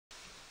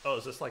Oh,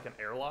 is this like an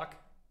airlock?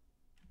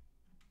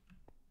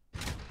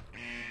 Am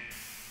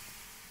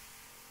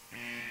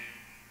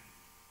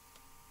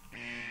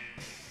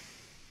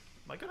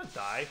I gonna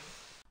die?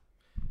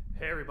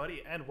 Hey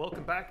everybody, and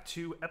welcome back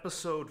to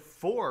episode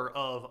 4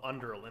 of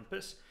Under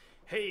Olympus.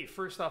 Hey,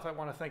 first off, I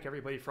want to thank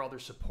everybody for all their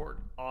support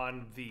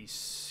on the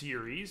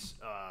series.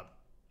 I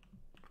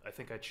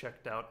think I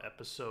checked out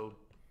episode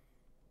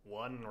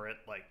 1, we're at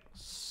like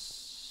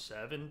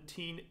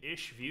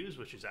 17-ish views,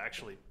 which is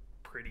actually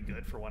pretty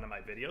good for one of my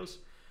videos.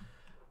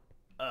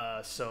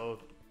 Oh,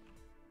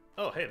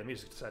 hey, the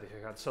music decided to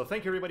kick on. So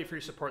thank you everybody for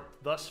your support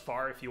thus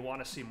far. If you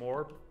want to see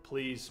more,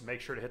 please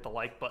make sure to hit the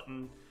like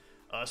button.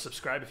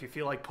 Subscribe if you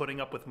feel like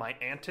putting up with my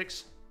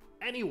antics.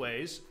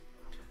 Anyways,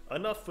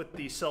 enough with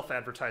the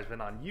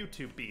self-advertisement on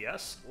YouTube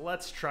BS.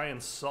 Let's try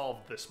and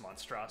solve this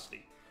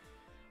monstrosity.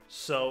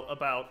 So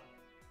I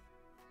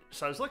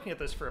was looking at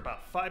this for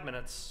about 5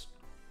 minutes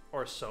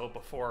or so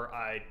before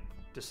I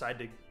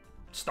decided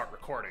to start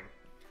recording,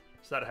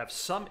 so that I have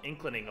some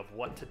inkling of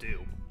what to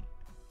do.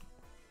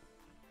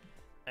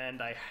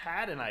 And I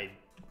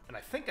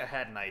think I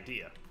had an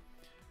idea.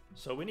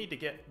 So we need to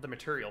get the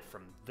material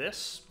from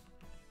this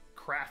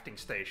crafting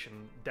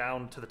station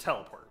down to the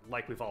teleport,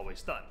 like we've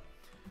always done.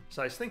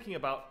 So I was thinking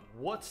about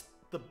what's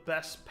the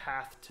best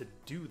path to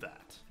do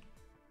that.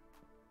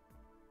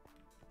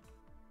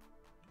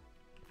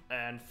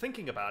 And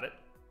thinking about it,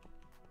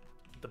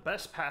 the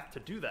best path to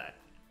do that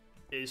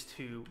is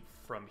to,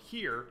 from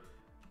here,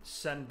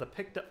 send the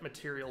picked up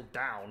material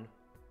down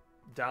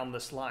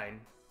this line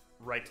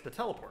right to the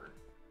teleporter.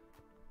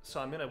 So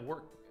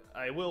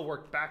I will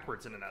work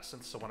backwards in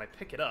essence, so when I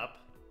pick it up,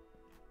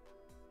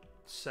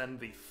 send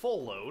the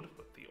full load,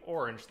 with the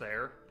orange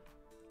there,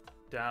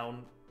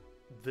 down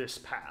this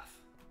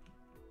path.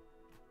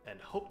 And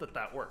hope that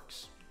that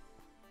works.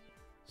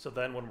 So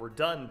then when we're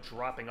done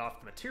dropping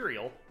off the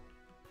material...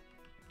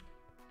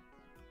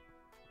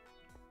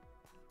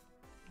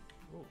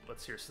 Ooh,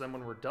 let's see here. So then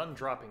when we're done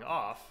dropping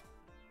off...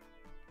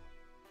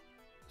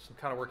 So I'm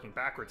kind of working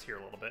backwards here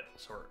a little bit.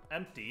 So we're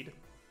emptied.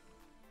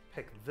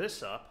 Pick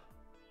this up.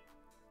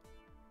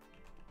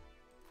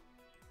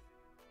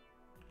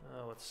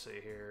 Let's see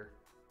here.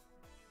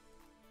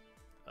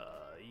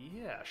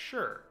 Yeah,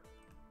 sure.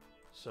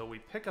 So we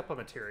pick up a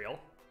material.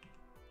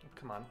 Oh,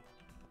 come on.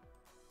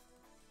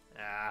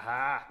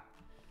 Aha!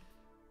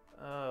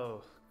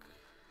 Oh,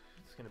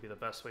 it's gonna be the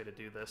best way to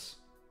do this.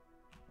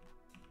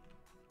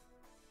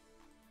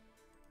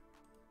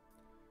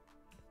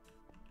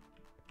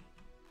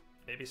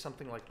 Maybe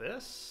something like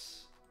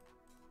this?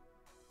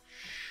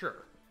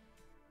 Sure.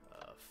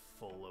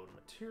 Full load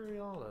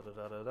material,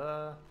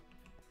 da-da-da-da-da.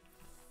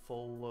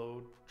 Full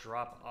load,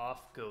 drop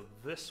off, go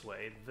this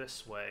way,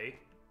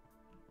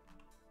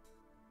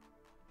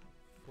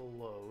 Full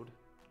load.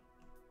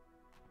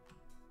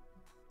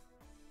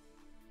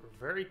 We're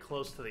very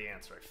close to the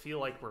answer. I feel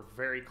like we're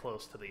very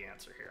close to the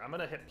answer here. I'm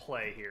gonna hit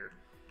play here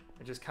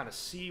and just kind of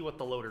see what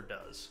the loader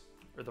does,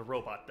 or the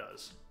robot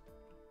does.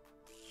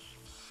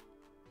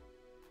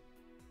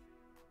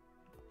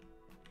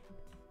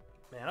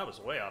 Man, I was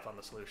way off on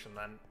the solution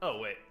then. Oh,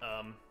 wait,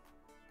 hang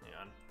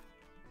on.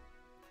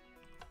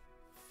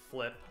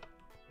 Flip.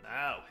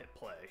 Now hit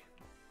play.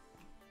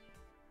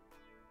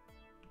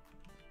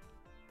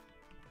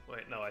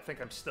 Wait, no, I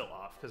think I'm still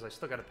off, because I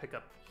still got to pick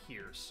up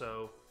here,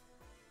 so...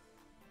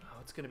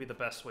 what's going to be the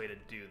best way to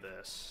do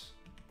this?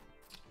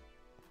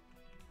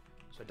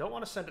 So I don't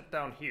want to send it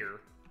down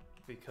here,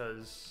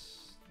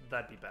 because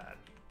that'd be bad.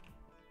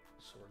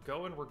 So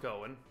we're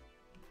going.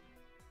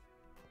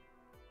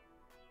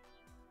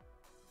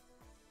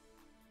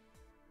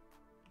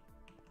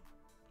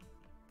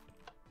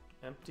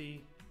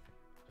 Empty.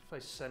 If I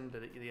send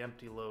the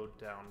empty load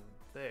down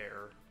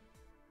there...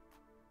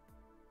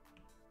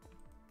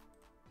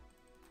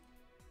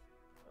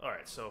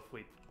 Alright, so if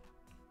we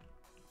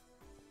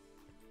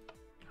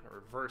kind of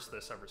reverse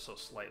this ever so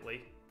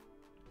slightly.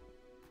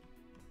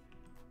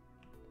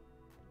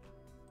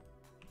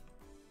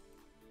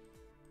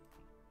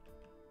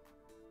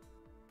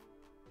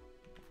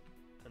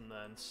 And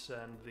then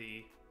send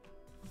the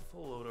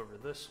full load over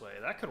this way.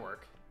 That could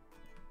work.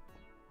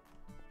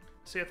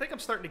 See, I think I'm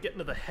starting to get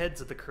into the heads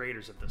of the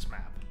creators of this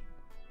map.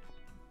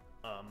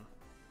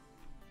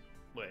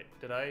 Wait,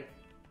 did I...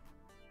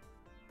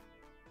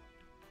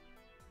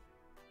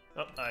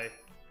 Oh,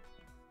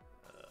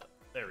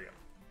 there we go.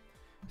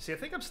 See, I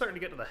think I'm starting to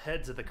get to the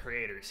heads of the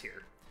creators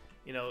here.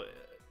 You know,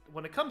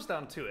 when it comes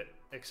down to it,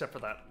 except for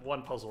that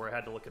one puzzle where I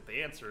had to look at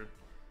the answer,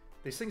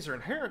 these things are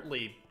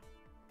inherently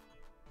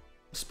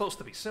supposed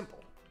to be simple.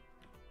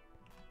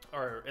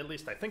 Or at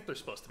least I think they're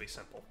supposed to be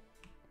simple.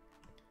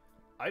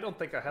 I don't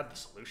think I had the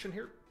solution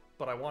here,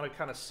 but I want to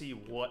kind of see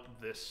what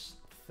this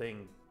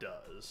thing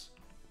does.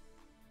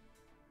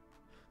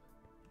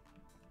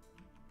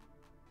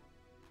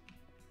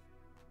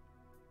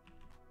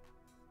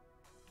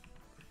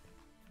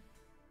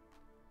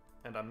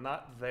 And I'm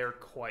not there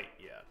quite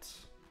yet.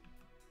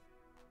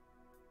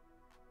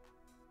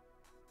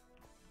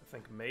 I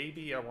think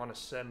maybe I want to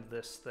send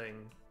this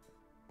thing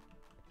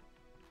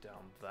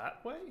down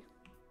that way?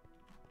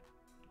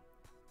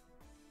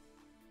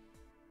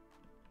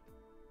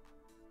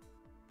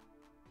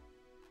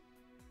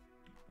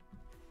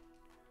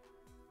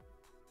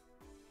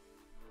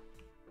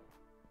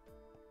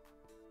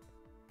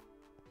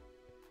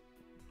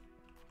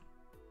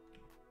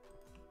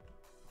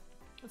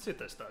 Let's see what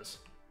this does.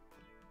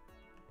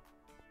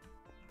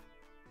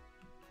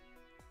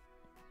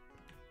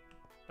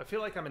 I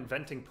feel like I'm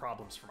inventing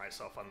problems for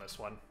myself on this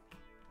one.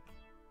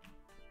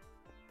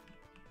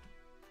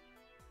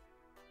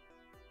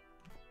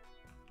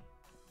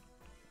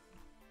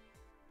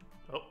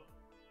 Oh.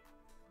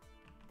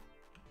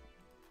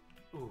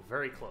 Ooh,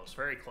 very close,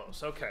 very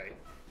close. Okay.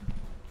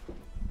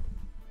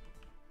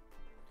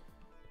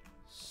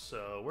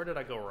 So, where did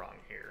I go wrong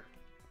here?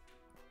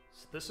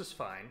 So this is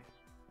fine.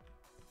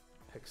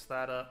 Picks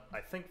that up. I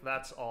think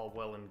that's all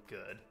well and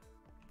good.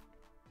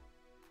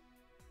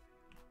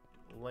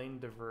 Lane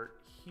divert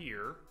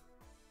here.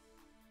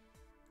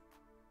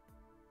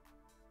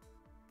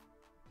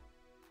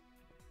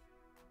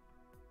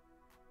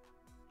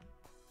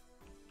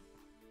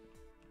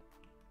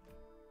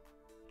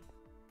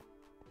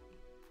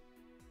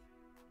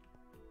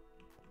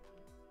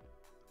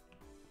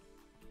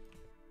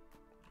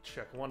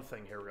 Check one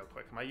thing here real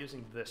quick. Am I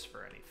using this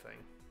for anything?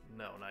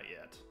 No, not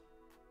yet.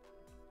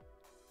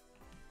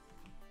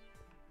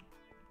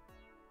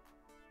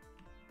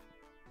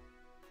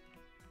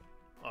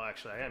 Oh,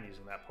 actually, I am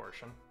using that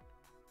portion.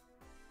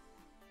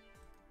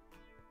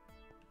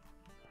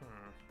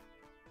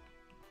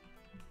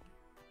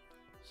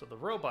 So the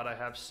robot I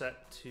have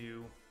set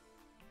to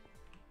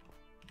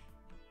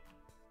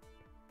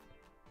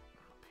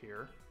up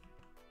here.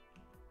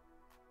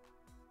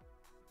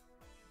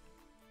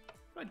 I'm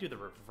gonna do the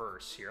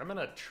reverse here. I'm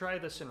gonna try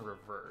this in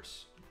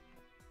reverse.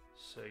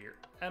 So you're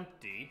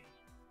empty.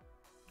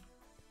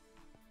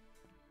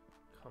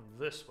 Come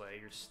this way,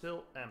 you're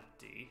still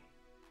empty.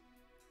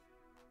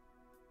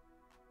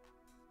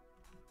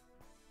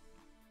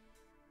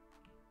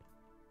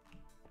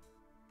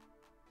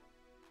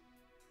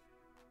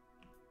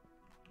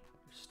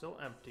 Still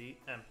empty,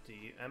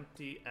 empty,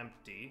 empty,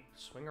 empty.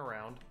 Swing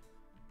around.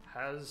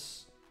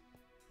 Has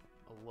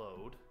a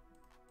load.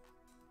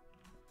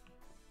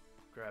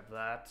 Grab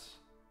that.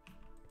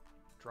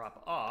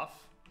 Drop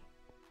off.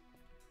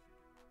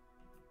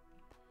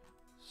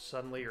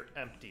 Suddenly you're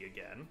empty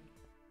again.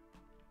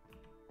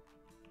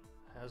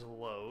 Has a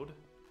load.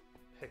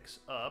 Picks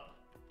up.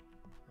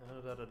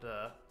 Da da da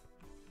da.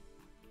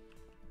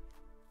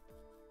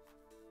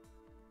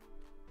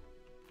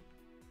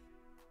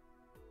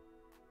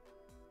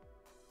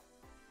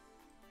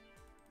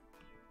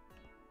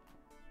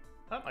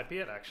 That might be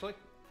it, actually.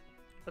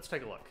 Let's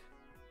take a look.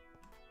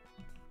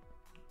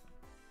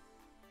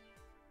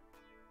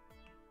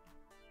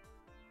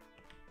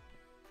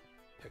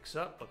 Picks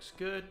up, looks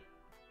good.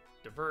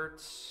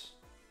 Diverts.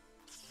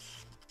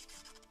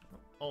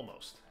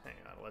 Almost. Hang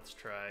on, let's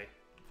try.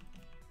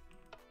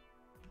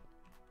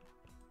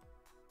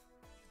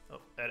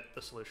 Oh, edit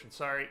the solution,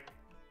 sorry.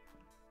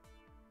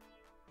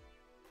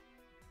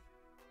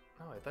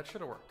 Oh, wait, that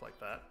should have worked like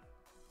that.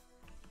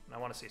 And I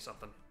want to see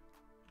something.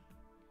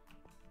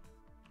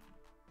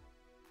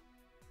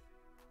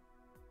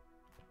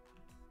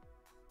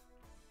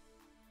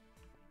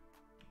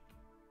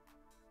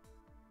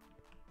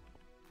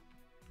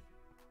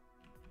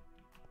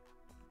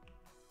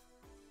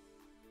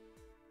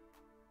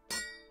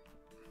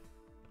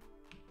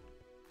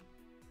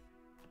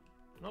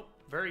 Nope,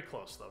 very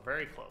close though,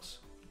 very close.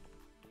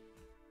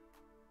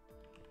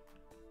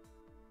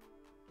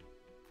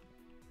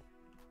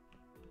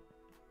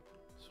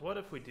 So what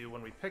if we do,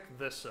 when we pick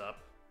this up,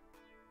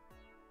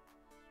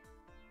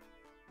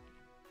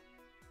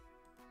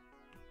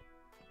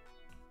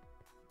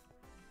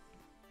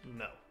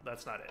 no,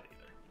 that's not it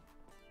either.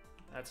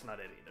 That's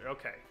not it either,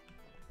 okay.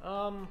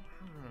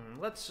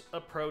 Let's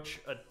approach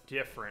a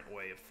different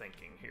way of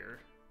thinking here.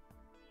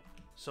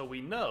 So we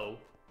know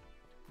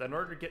that in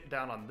order to get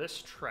down on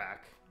this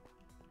track,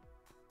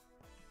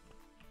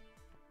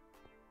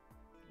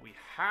 we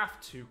have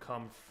to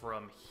come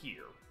from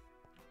here.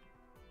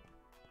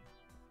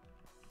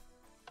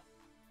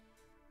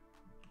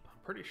 I'm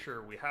pretty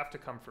sure we have to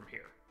come from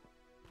here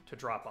to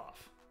drop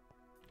off.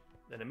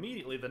 Then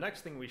immediately, the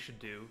next thing we should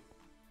do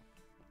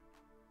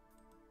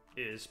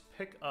is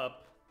pick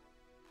up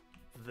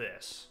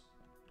this.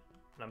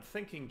 And I'm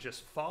thinking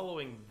just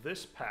following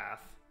this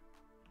path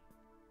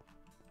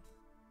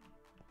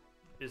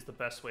is the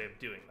best way of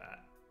doing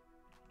that.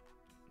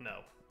 No.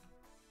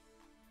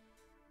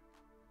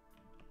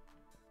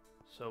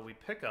 So we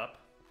pick up.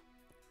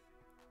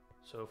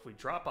 So if we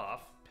drop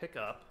off, pick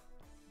up.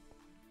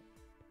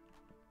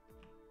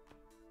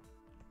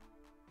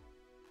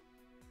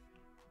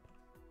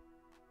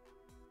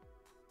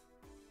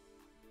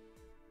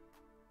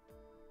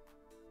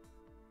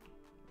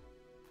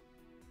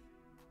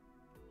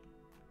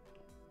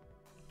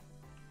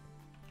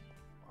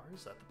 Or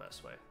is that the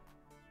best way?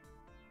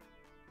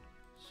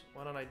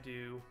 Why don't I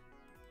do,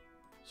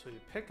 so you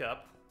pick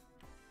up,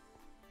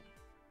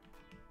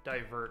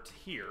 divert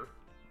here,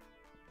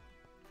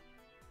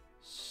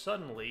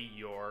 suddenly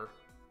you're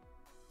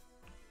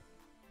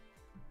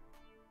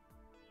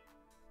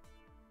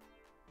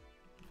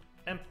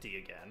empty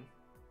again.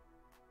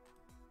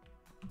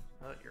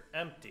 Now that you're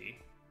empty,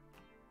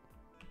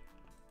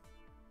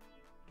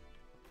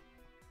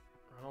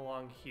 run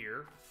along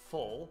here,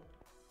 full,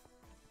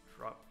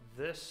 Drop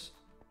this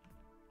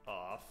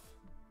off.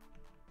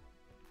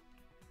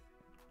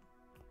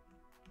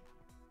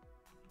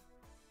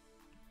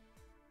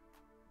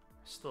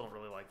 Still don't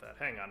really like that.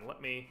 Hang on,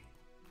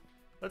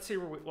 let's see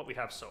what we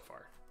have so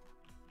far.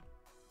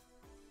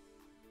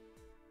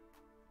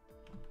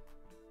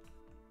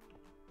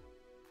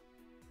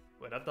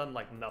 Wait, I've done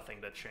like nothing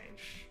to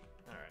change.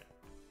 All right.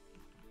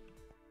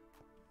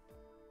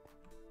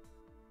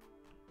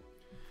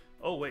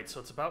 Oh wait, so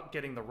it's about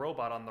getting the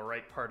robot on the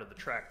right part of the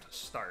track to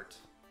start.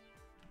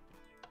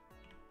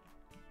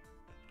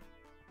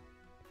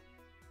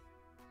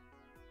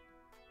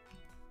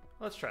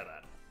 Let's try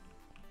that.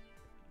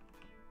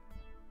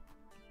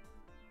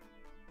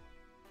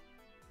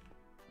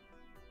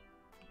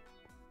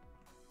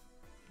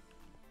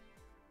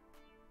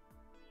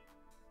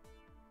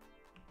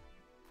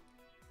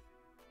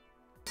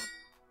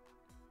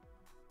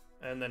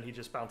 And then he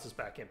just bounces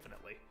back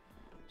infinitely.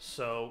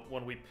 So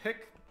when we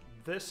pick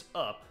this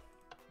up,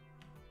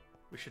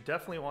 we should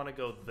definitely want to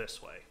go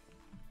this way.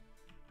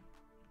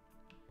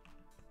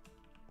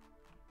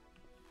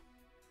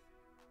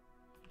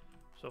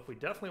 So if we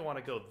definitely want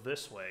to go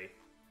this way,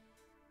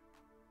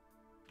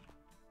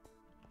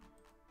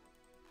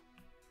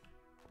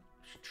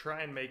 we should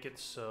try and make it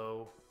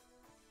so...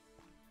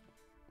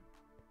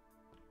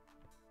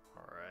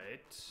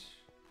 Alright.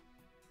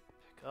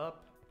 Pick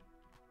up.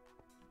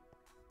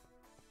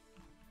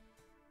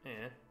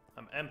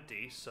 I'm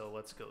empty, so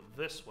let's go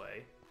this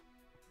way.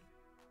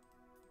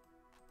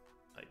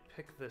 I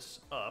pick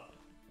this up.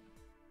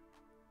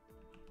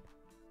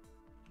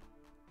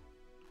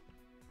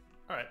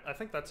 Alright, I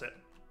think that's it.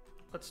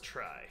 Let's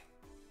try.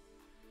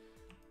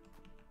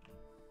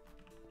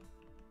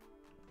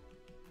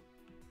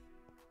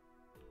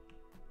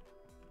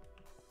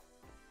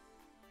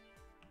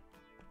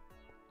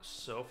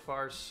 So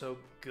far, so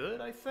good,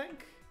 I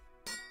think?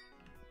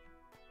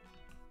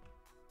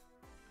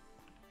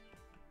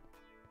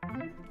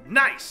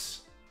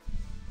 Nice!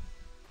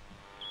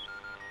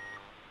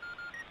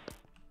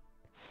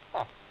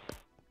 Huh.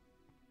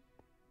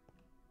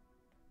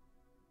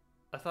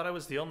 I thought I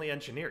was the only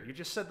engineer. You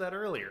just said that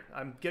earlier.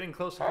 I'm getting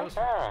closer and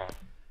closer.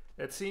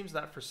 It seems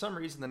that for some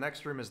reason the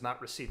next room is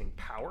not receiving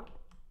power.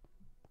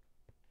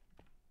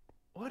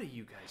 What are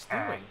you guys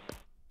doing?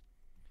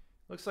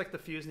 Looks like the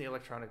fuse in the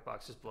electronic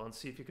box is blown.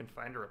 See if you can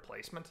find a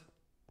replacement.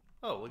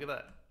 Oh, look at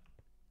that.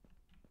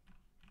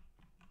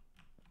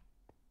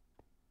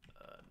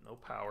 No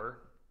power.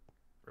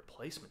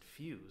 Replacement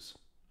fuse.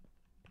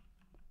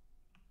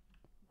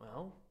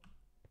 Well,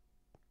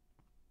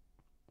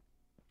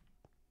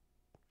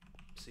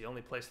 it's the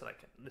only place that I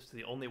can. This is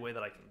the only way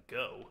that I can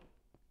go.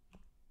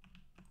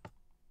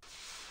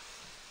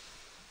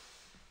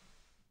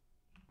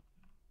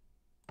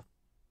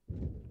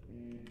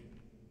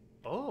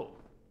 Oh,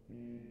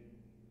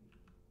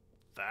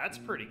 that's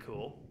pretty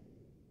cool.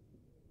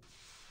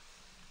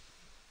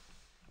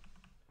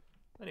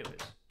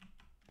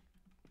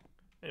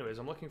 Anyways,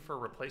 I'm looking for a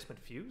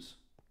replacement fuse.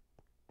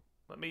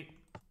 Let me...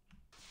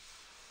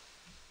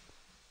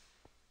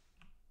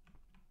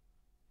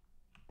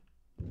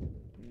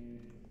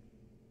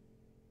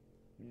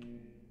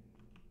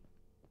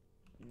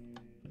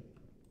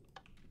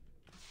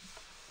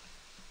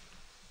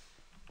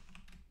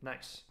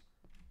 Nice.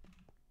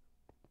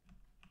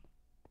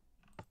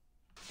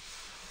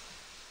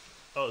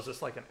 Oh, is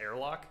this like an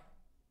airlock?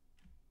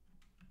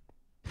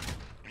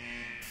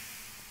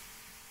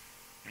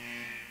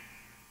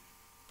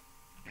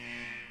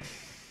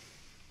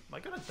 Am I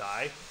gonna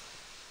die?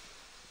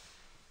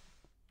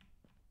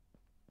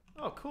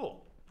 Oh,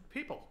 cool.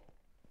 People.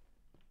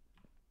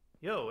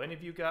 Yo, any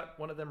of you got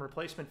one of them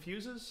replacement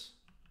fuses?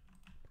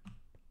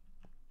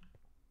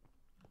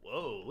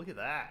 Whoa, look at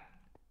that.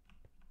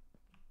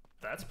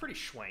 That's pretty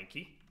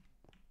schwanky.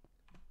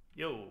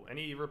 Yo,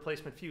 any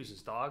replacement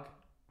fuses, dog?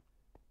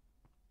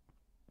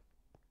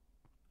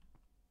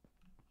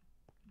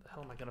 The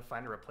hell am I gonna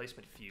find a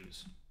replacement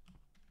fuse?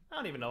 I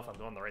don't even know if I'm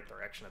going the right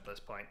direction at this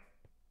point.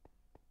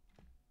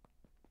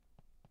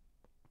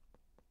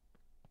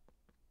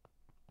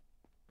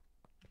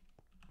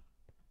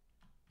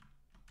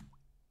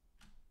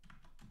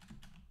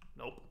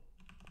 Nope.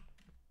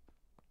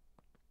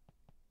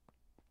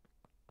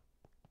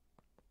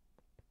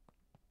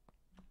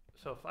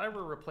 So if I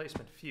were a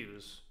replacement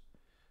fuse,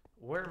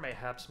 where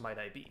mayhaps might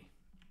I be?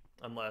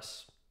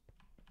 Unless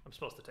I'm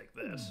supposed to take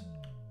this.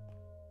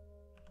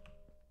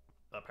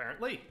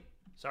 Apparently.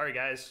 Sorry,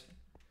 guys.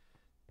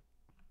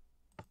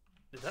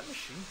 Did that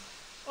machine?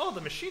 Oh,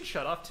 the machine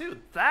shut off too.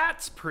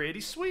 That's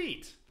pretty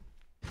sweet.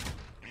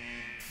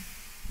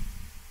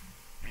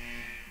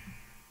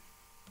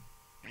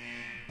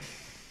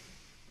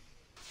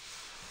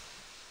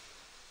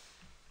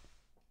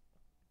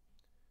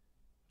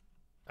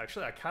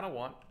 Actually, I kind of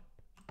want...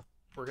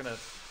 We're gonna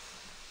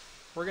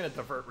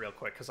divert real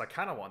quick because I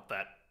kind of want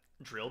that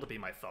drill to be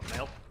my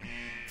thumbnail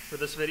for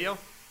this video.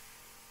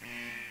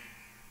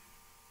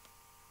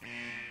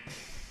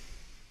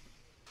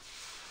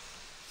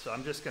 So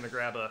I'm just gonna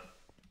grab a...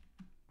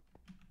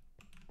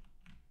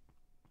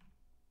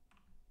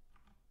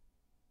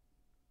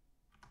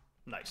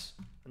 Nice.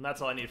 And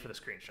that's all I need for the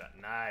screenshot.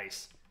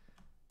 Nice.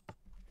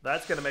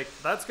 That's gonna make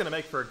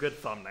for a good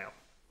thumbnail.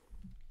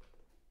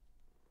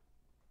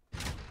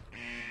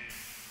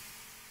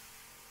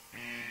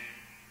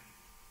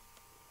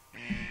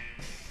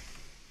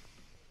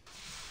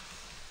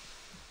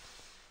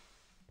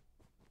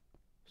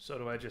 So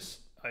do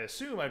I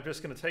assume I'm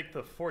just gonna take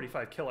the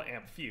 45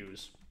 kiloamp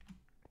fuse.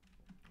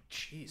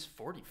 Jeez,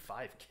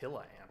 45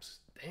 kiloamps.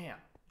 Damn.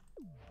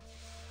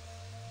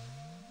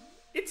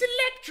 It's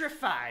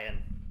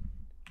electrifying.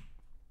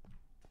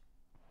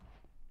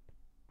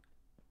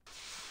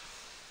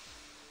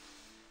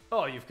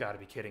 Oh, you've got to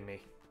be kidding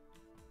me.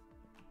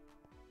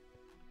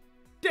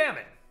 Damn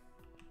it!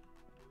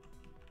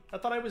 I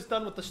thought I was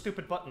done with the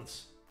stupid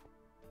buttons.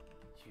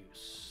 You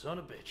son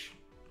of a bitch.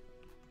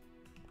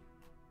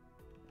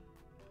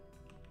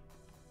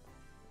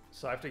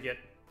 So I have to get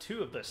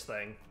 2 of this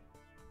thing.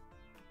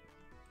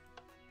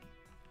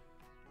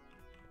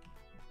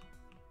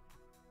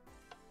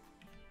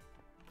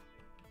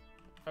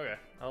 Okay,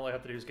 all I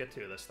have to do is get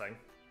 2 of this thing.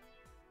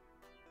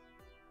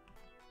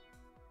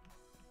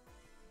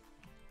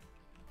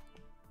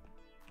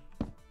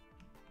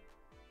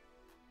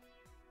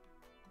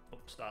 Oh,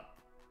 stop.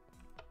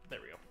 There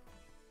we go.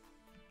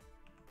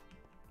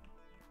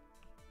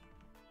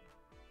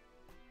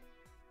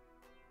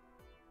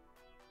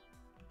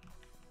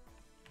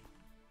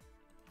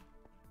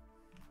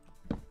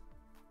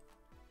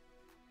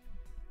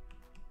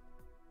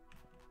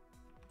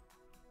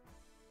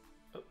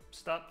 Oh,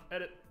 stop,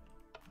 edit.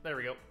 There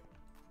we go.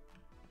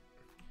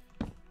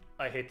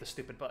 I hate the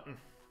stupid button.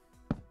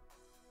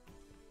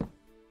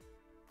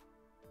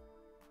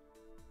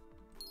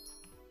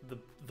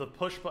 The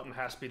push button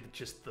has to be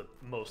just the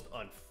most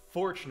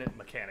unfortunate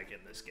mechanic in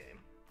this game.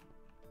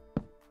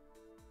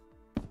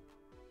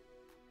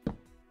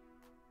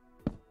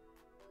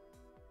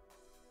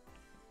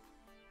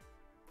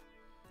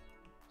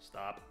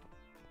 Stop.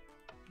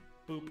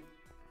 Boop.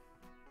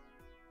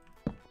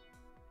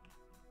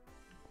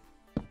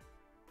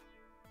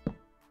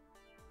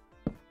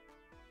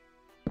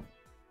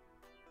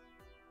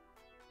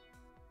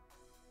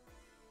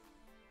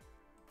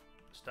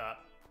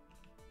 Stop.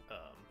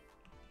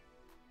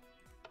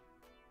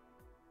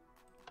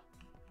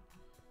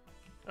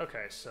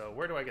 Okay, so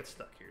where do I get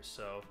stuck here?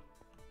 So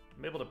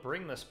I'm able to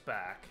bring this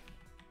back.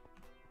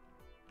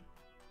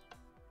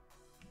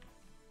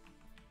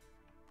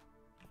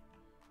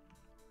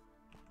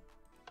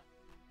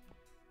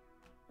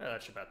 Yeah,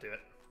 that should about do it.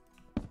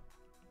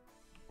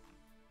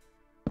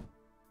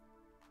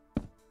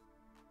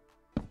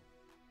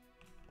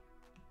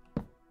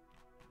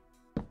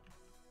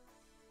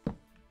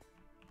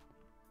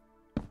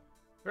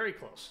 Very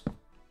close.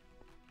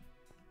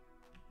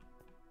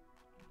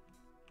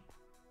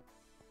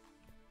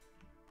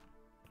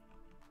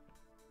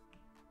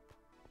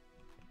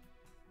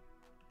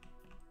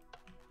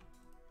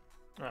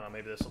 I don't know,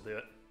 maybe this will do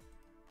it.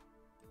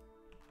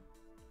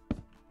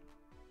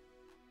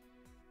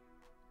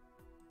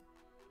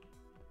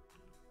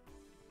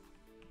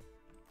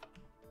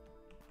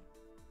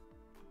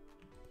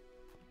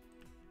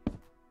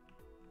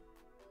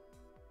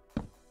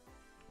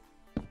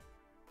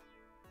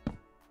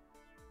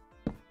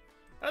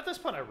 At this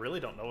point, I really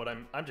don't know what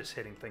I'm just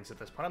hitting things at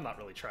this point. I'm not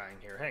really trying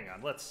here. Hang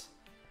on, let's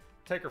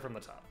take her from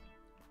the top.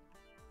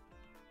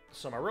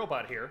 So my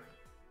robot here,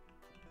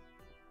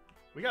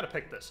 we gotta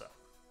pick this up.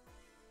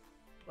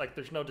 Like,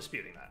 there's no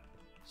disputing that.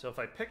 So if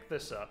I pick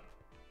this up,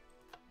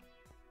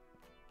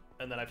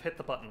 and then I've hit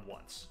the button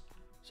once.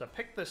 So I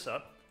pick this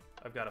up,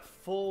 I've got a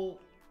full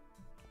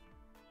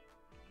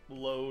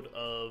load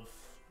of...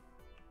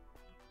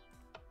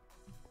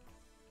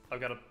 I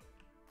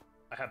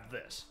have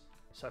this.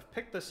 So I've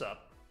picked this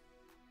up,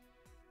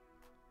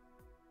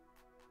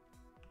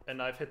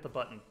 and I've hit the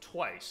button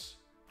twice.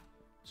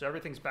 So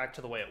everything's back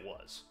to the way it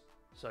was.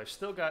 So I've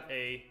still got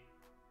a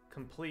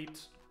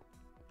complete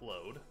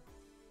load.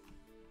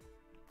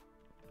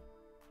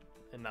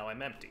 And now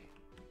I'm empty.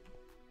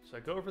 So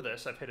I go over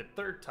this, I've hit it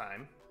 3rd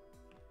time.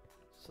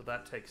 So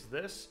that takes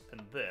this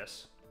and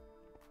this.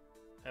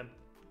 And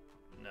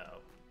no.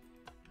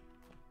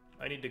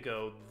 I need to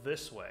go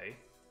this way.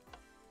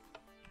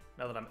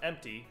 Now that I'm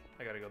empty,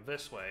 I gotta go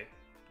this way.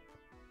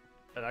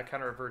 And that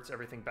kind of reverts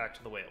everything back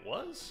to the way it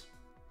was.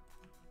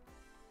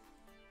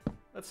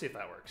 Let's see if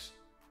that works.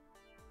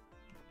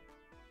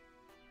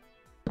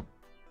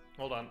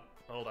 Hold on.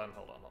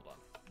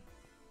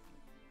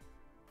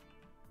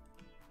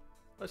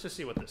 Let's just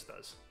see what this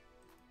does.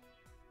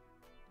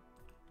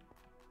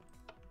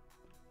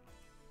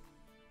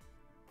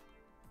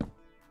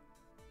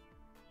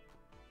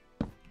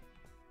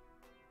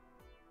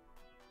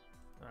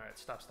 Alright,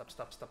 stop.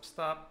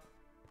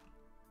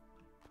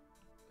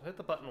 Hit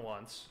the button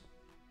once.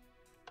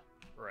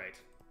 Right.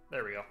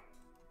 There we go.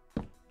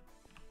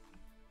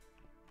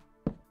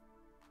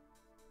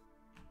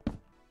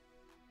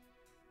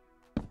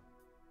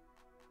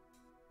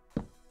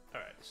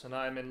 Alright, so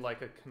now I'm in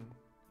like a...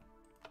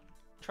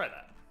 Try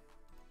that.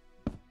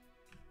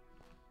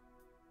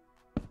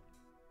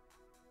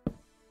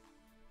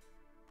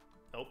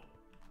 Nope.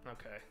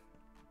 Okay.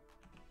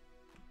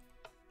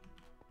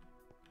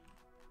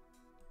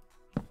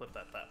 Flip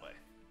that way.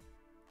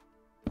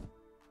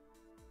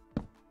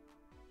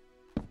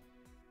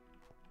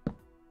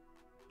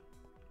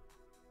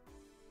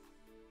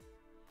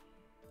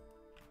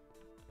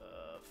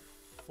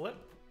 Flip.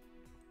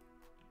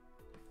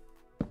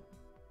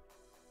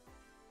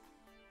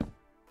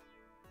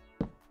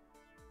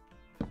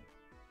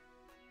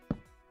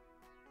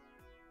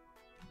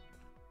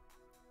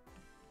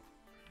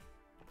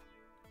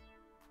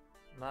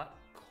 Not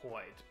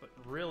quite, but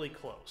really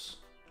close.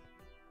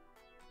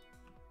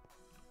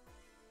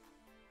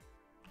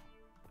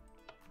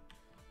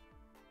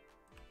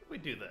 We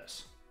do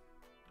this.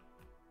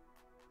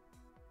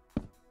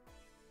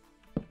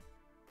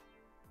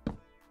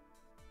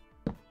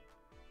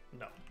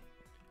 No.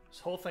 This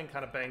whole thing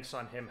kind of banks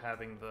on him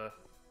having the...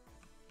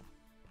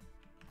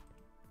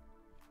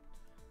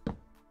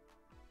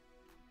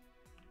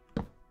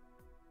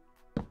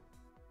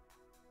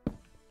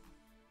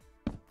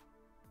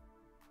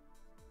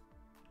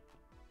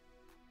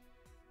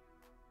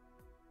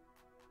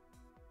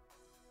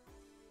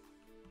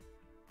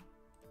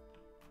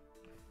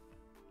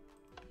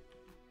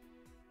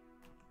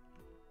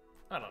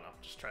 I don't know,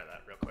 just try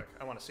that real quick.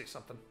 I want to see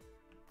something.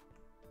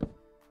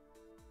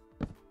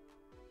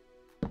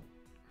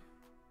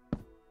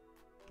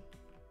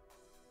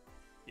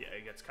 Yeah,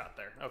 he gets caught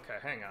there. Okay,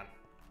 hang on.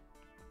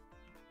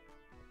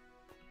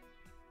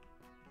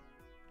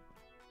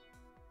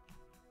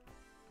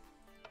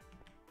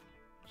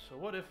 So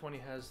what if when he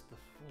has the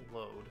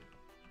full load...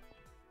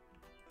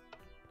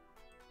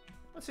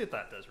 Let's see what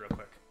that does real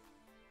quick.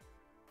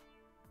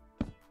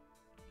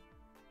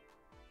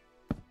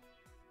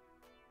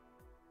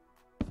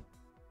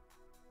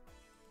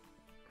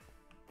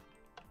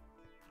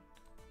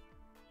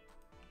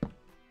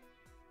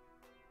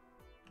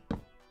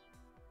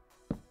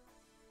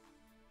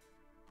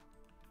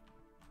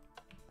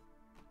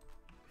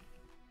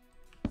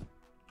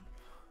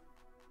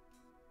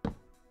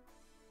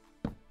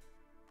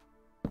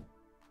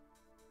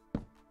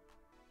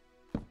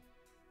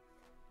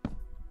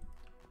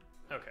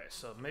 Okay,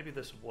 so maybe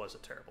this was a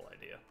terrible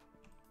idea.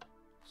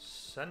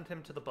 Send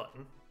him to the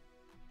button.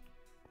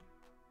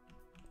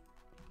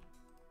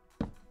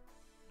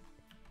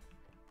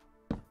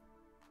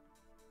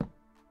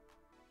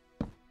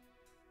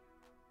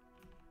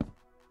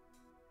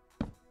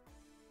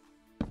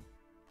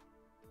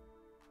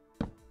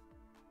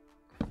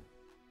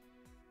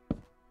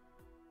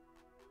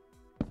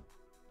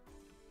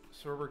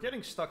 So where we're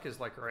getting stuck is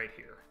like right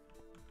here.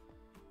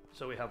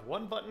 So we have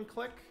one button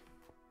click,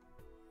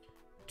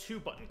 two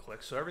button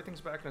clicks, so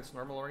everything's back in its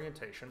normal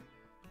orientation.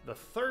 The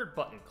third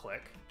button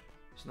click,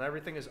 so now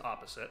everything is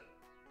opposite.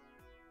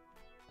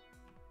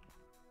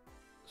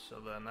 So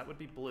then that would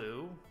be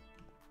blue.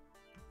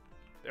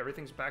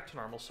 Everything's back to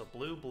normal, so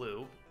blue,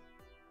 blue.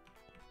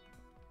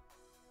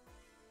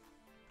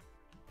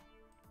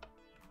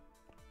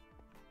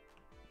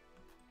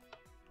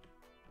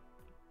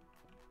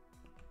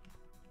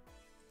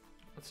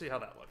 Let's see how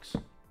that looks.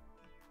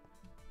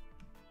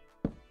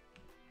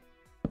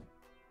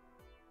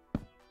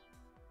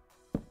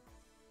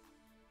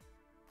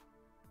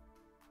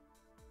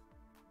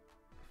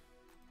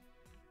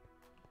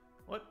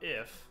 What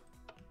if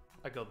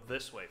I go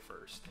this way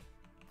first?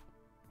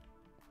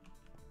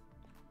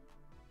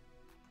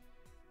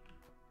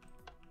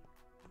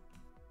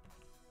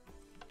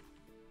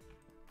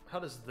 How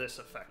does this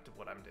affect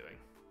what I'm doing?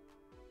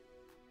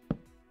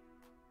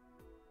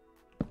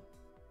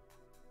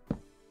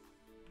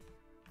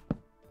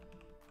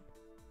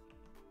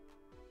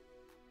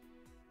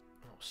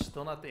 Oh,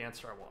 still not the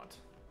answer I want.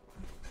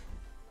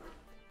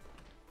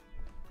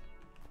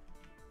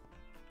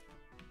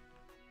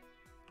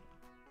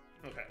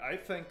 Okay, I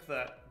think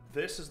that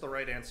this is the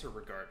right answer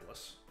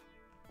regardless.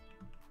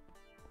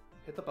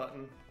 Hit the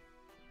button.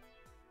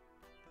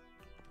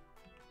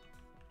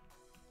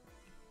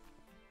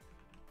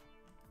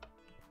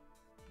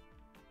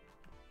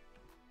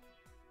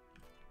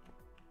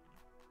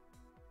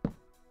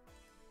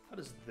 How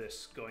does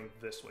this going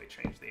this way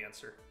change the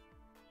answer?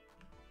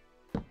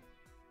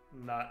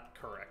 Not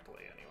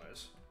correctly,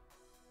 anyways.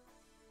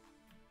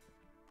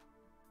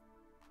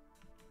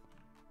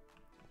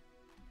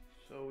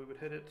 So we would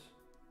hit it.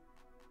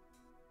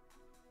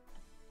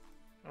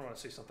 I want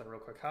to see something real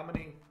quick. How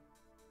many?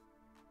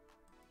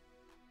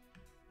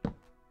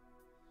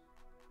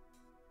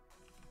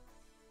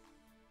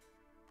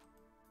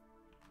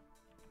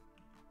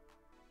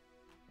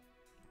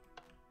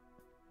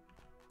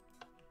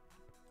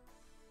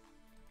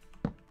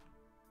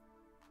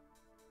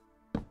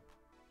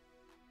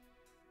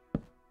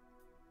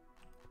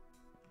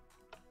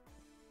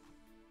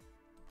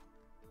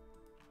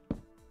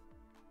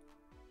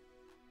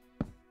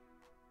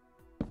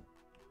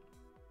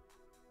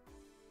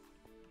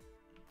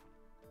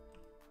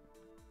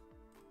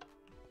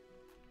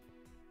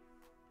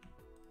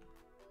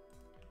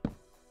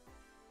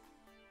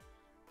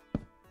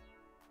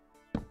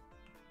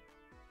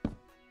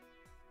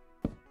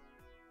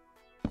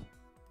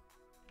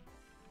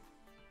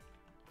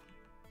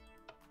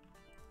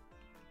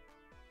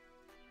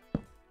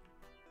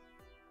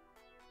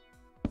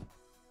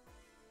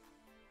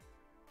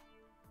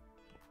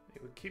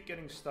 keep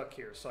getting stuck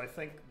here, so I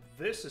think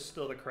this is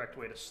still the correct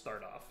way to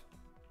start off.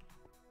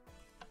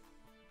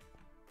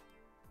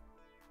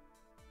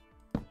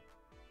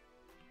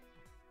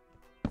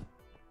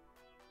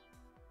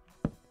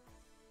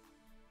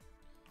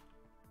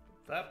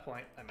 At that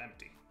point, I'm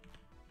empty.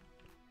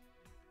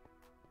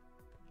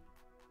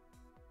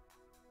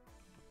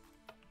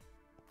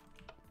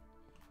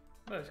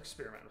 I'm gonna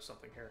experiment with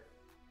something here.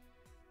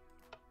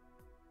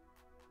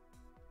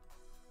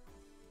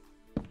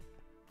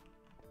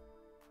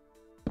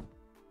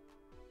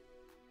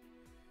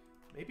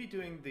 Maybe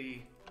doing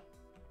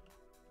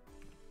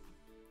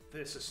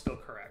this is still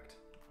correct.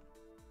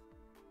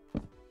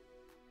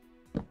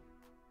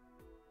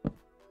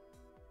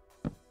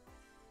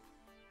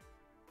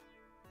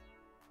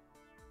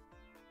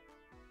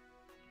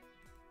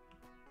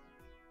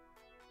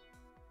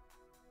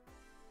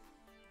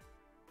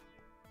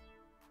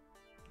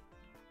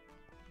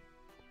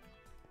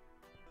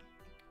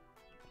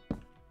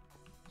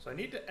 So I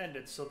need to end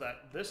it so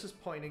that this is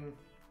pointing.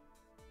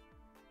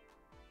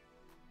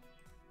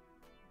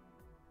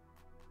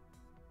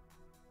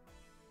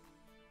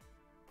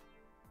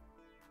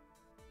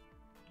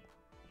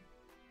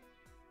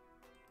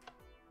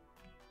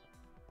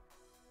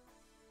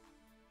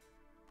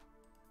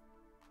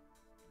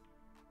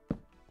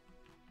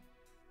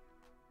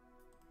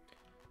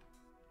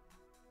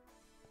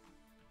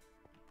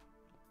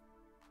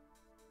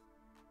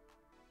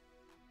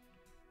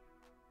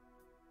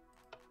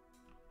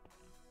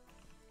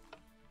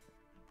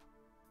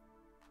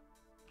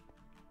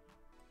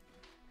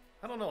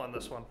 I don't know on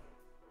this one.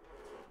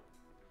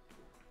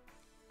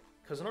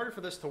 Because in order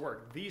for this to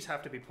work, these two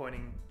have to be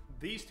pointing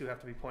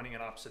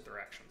in opposite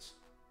directions.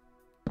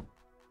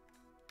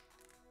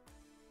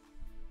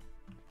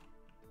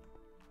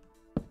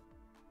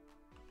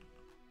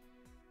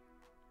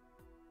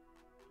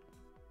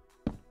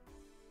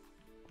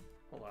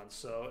 Hold on,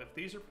 so if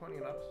these are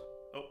pointing up,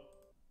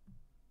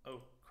 oh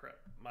crap,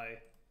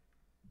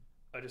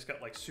 I just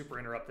got like super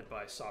interrupted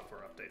by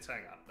software updates.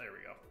 Hang on, there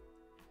we go.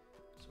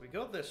 So we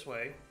go this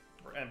way,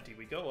 we're empty.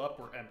 We go up,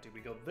 we're empty.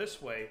 We go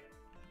this way,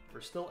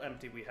 we're still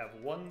empty. We have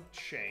one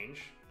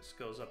change. This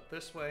goes up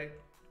this way.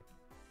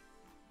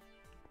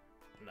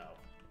 No.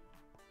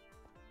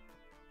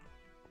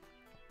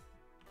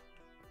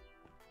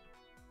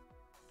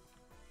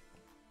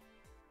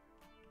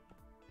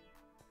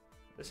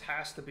 This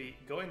has to be,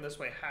 going this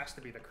way has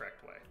to be the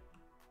correct way.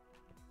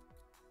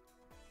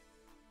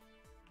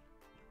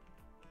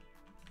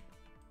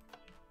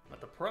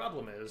 But the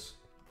problem is,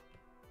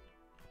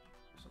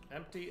 so I'm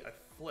empty, I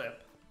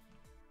flip,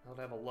 I don't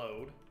have a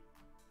load.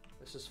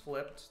 This is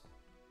flipped.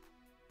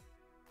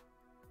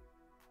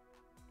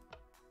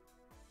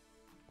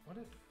 What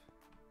if,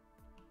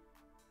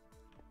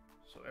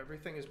 so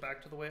everything is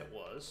back to the way it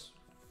was.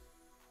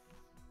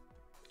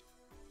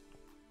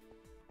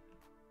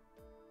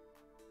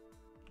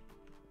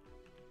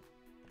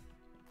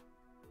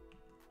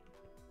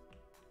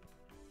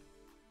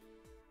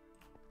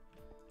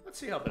 Let's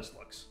see how this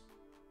looks.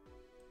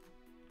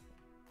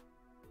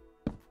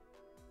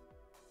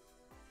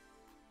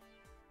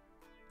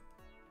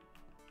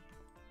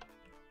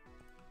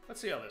 Let's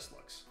see how this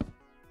looks.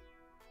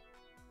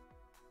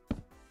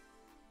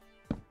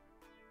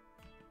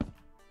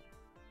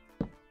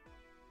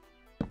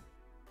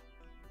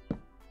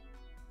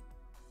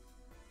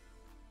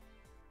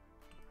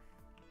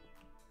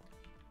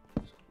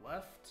 So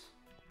left,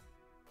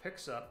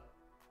 picks up,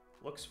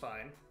 looks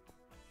fine.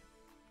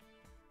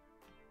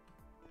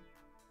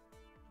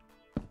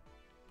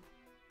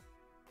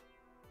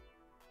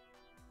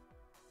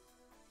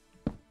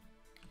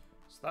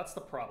 That's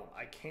the problem.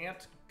 I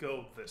can't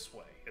go this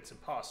way. It's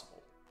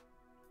impossible.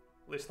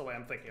 At least the way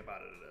I'm thinking about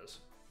it, it is.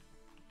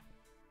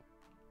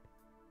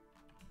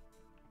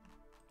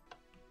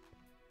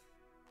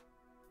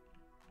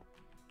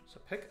 So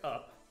pick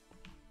up.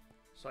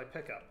 So I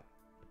pick up.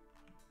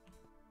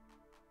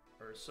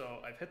 Or so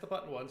I've hit the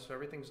button once, so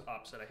everything's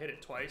opposite. I hit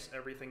it twice,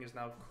 everything is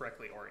now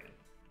correctly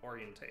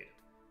orientated.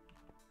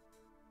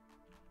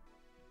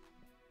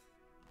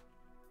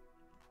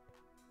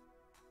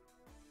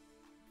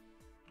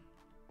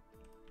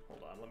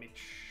 Hold on, let me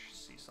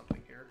see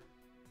something here.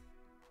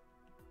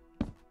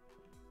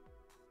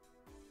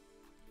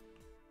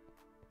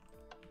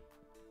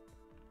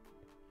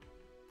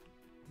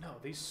 No,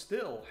 these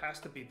still has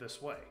to be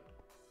this way.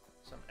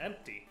 So I'm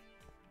empty.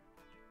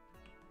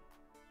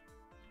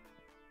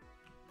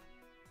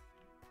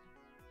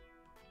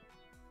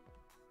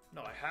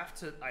 No, I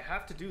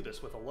have to do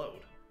this with a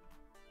load.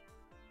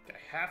 I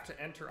have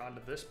to enter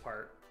onto this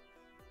part.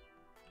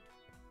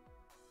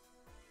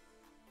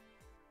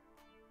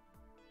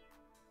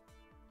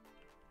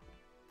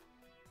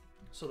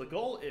 So the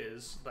goal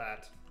is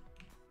that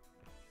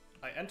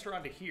I enter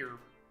onto here,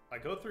 I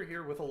go through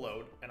here with a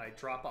load, and I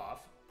drop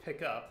off,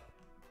 pick up.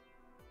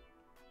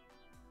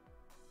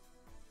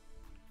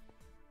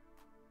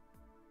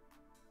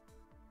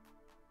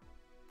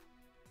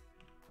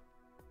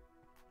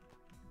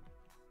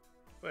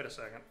 Wait a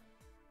second.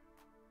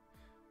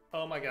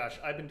 Oh my gosh,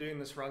 I've been doing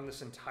this wrong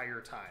this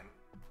entire time.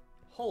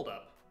 Hold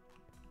up.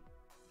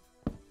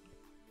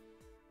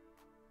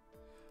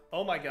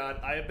 Oh my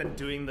god, I have been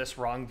doing this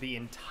wrong the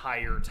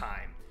entire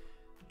time.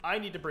 I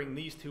need to bring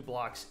these 2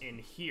 blocks in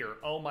here.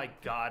 Oh my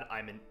god,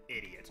 I'm an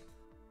idiot.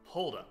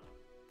 Hold up.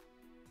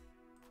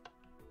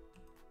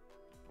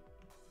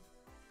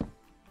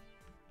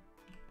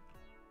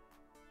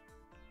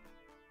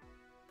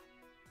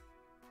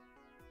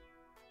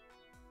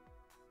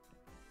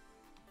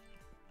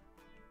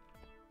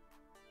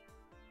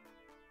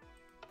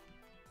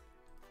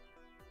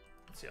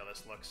 Let's see how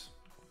this looks.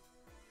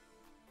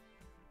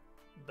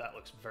 That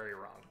looks very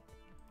wrong.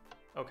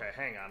 Okay,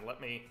 hang on,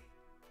 let me...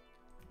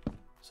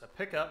 So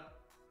pick up.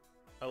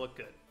 I look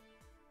good.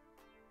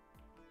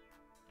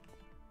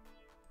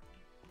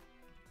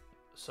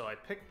 So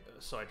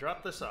I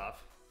drop this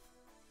off.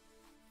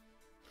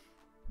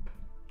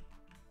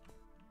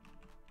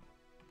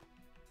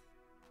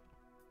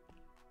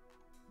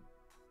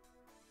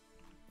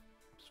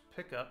 Just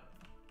pick up.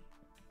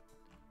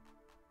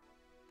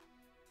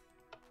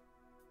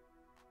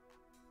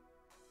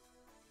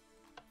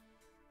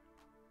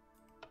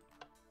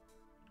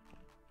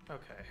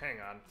 Okay, hang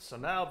on. So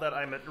now that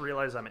I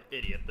realize I'm an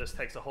idiot, this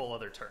takes a whole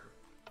other turn.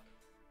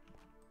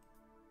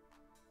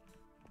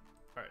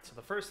 Alright, so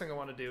the first thing I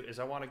want to do is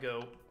I want to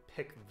go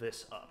pick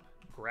this up.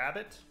 Grab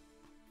it.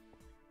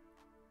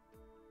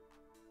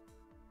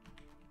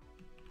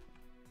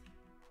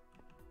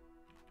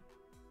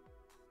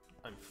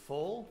 I'm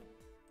full.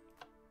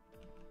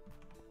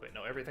 Wait,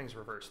 no, everything's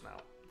reversed now.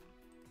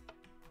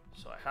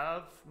 So I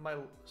have my...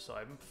 So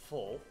I'm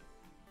full.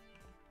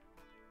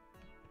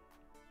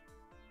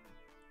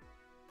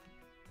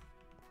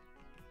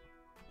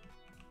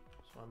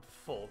 I'm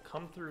full.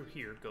 Come through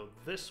here, go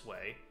this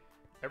way.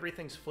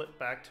 Everything's flipped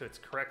back to its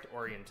correct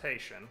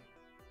orientation.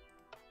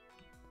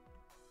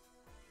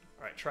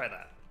 Alright, try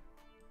that.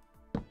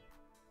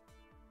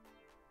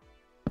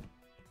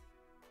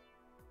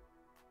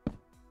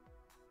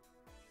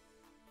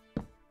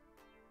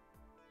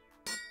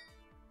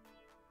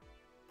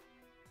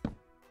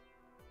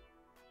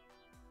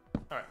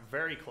 Alright,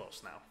 very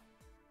close now.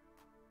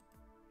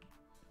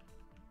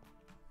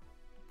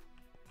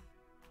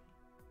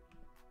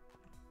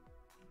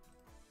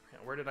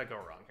 Where did I go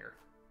wrong here?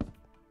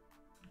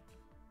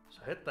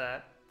 So hit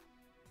that.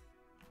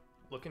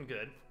 Looking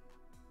good.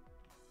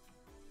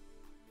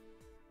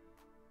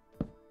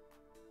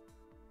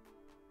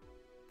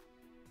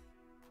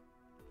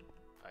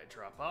 I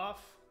drop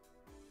off.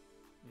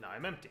 Now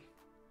I'm empty.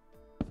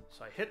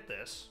 So I hit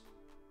this,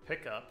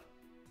 pick up,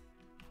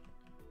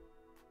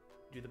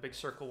 do the big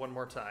circle one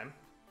more time.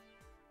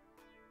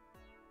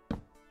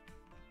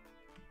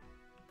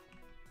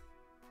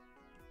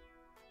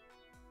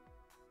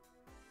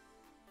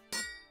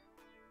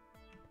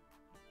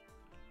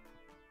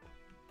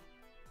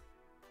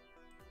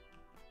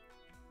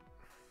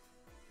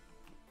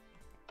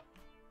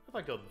 If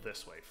I go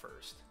this way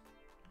first.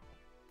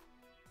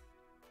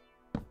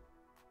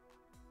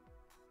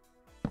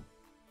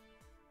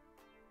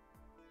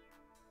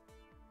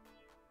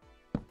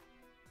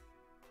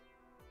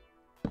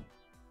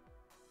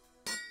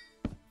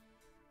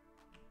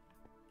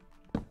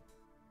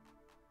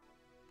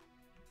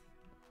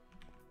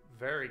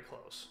 Very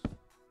close.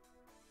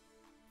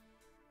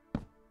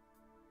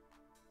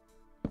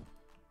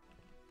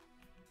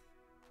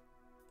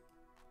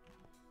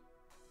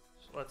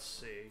 Let's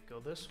see, go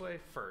this way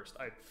first.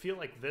 I feel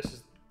like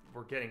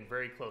we're getting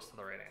very close to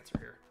the right answer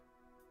here.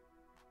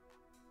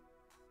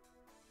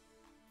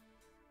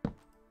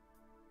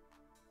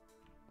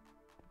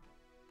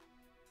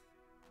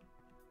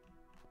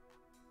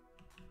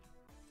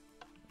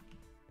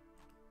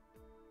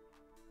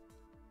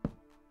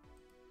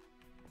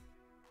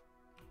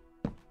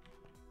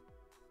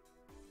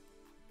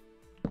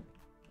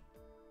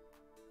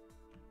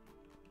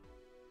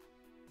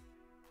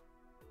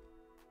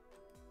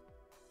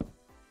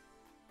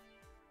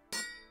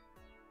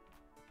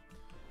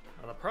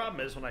 The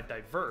problem is when I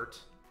divert,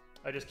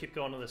 I just keep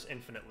going to this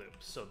infinite loop.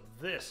 So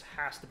this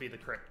has to be the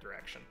correct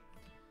direction.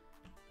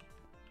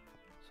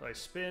 So I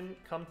spin,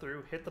 come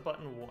through, hit the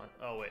button one.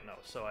 Oh wait, no.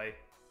 So I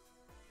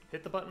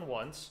hit the button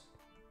once.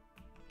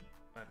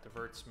 That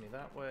diverts me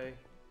that way.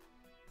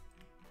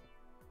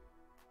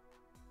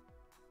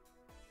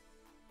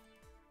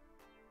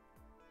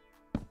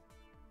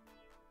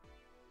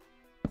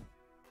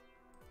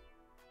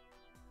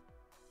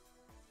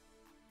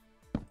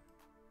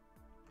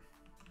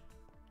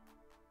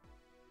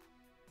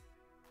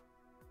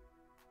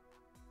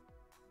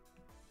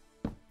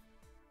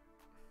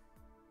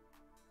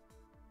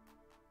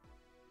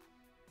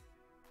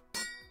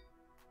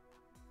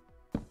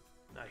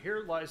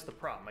 Here lies the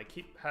problem. I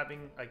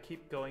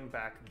keep going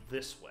back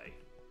this way.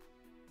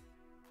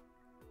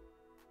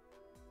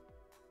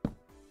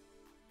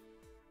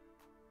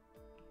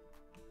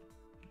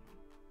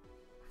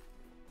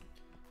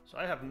 So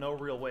I have no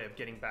real way of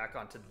getting back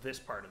onto this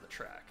part of the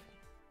track.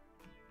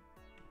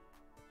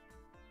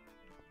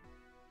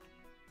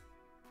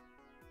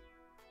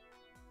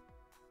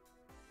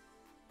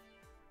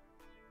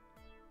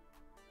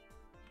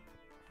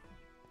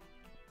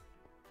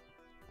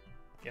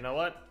 you know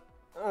what?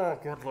 Oh,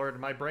 good lord,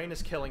 my brain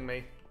is killing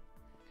me.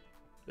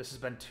 This has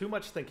been too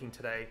much thinking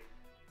today.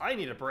 I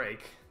need a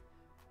break.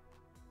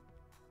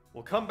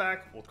 We'll come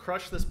back, we'll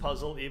crush this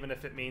puzzle, even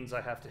if it means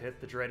I have to hit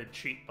the dreaded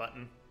cheat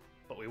button,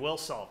 but we will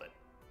solve it.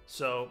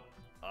 So,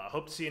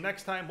 hope to see you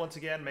next time. Once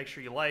again, make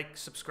sure you like,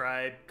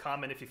 subscribe,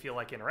 comment if you feel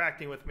like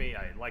interacting with me.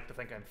 I like to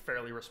think I'm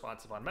fairly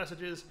responsive on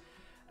messages.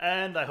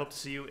 And I hope to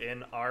see you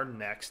in our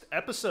next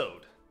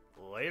episode.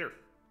 Later.